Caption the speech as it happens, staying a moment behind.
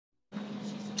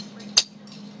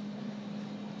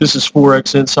This is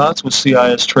Forex Insights with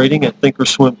CIS Trading at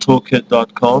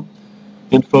THINKSCRIPT.com.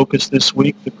 In focus this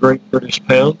week, the Great British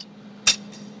Pound.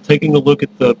 Taking a look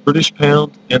at the British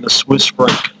Pound and the Swiss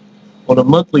franc. On a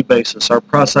monthly basis, our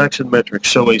price action metrics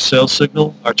show a sell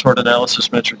signal. Our chart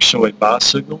analysis metrics show a buy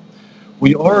signal.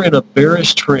 We are in a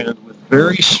bearish trend with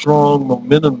very strong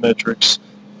momentum metrics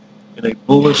in a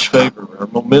bullish favor. Our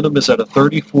momentum is at a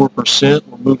 34%.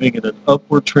 We're moving in an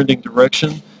upward trending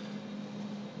direction.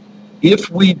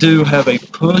 If we do have a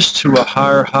push to a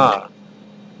higher high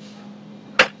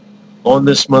on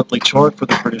this monthly chart for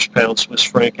the British Pound Swiss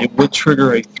franc, it would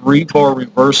trigger a 3-bar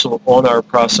reversal on our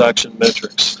price action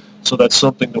metrics. So that's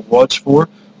something to watch for.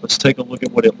 Let's take a look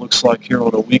at what it looks like here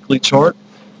on a weekly chart.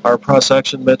 Our price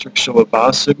action metrics show a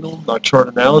buy signal. Our chart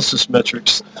analysis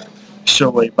metrics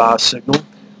show a buy signal.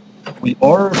 We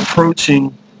are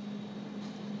approaching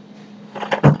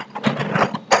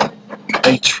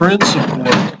a trend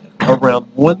support around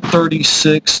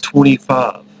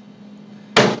 136.25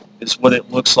 is what it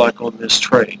looks like on this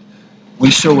trade. We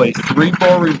show a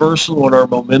 3-bar reversal on our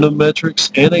momentum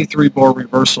metrics and a 3-bar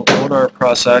reversal on our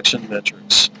price action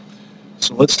metrics.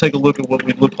 So let's take a look at what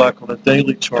we look like on a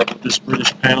daily chart with this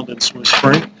British Pound and Swiss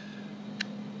franc.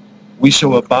 We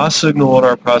show a buy signal on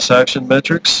our price action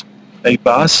metrics, a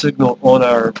buy signal on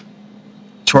our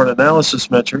chart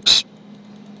analysis metrics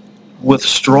with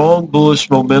strong bullish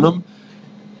momentum.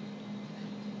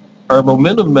 Our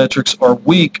momentum metrics are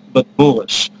weak but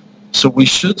bullish, so we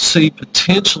should see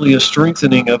potentially a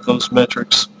strengthening of those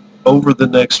metrics over the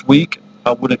next week,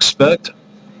 I would expect.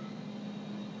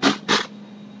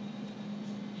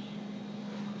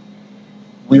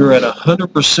 We are at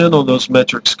 100% on those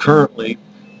metrics currently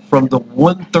from the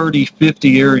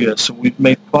 130.50 area, so we've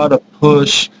made quite a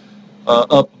push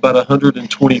up about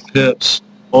 120 pips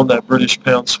on that British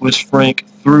Pound Swiss franc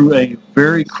through a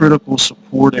very critical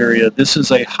support area. This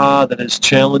is a high that has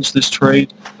challenged this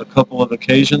trade a couple of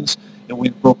occasions, and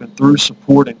we've broken through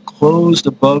support and closed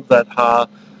above that high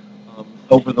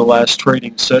over the last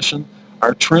trading session.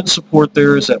 Our trend support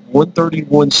there is at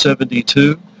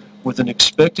 131.72 with an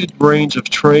expected range of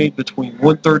trade between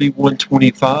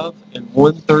 131.25 and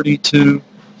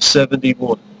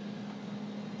 132.71.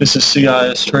 This is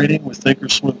CIS Trading with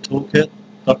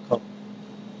THINKSCRIPT.com.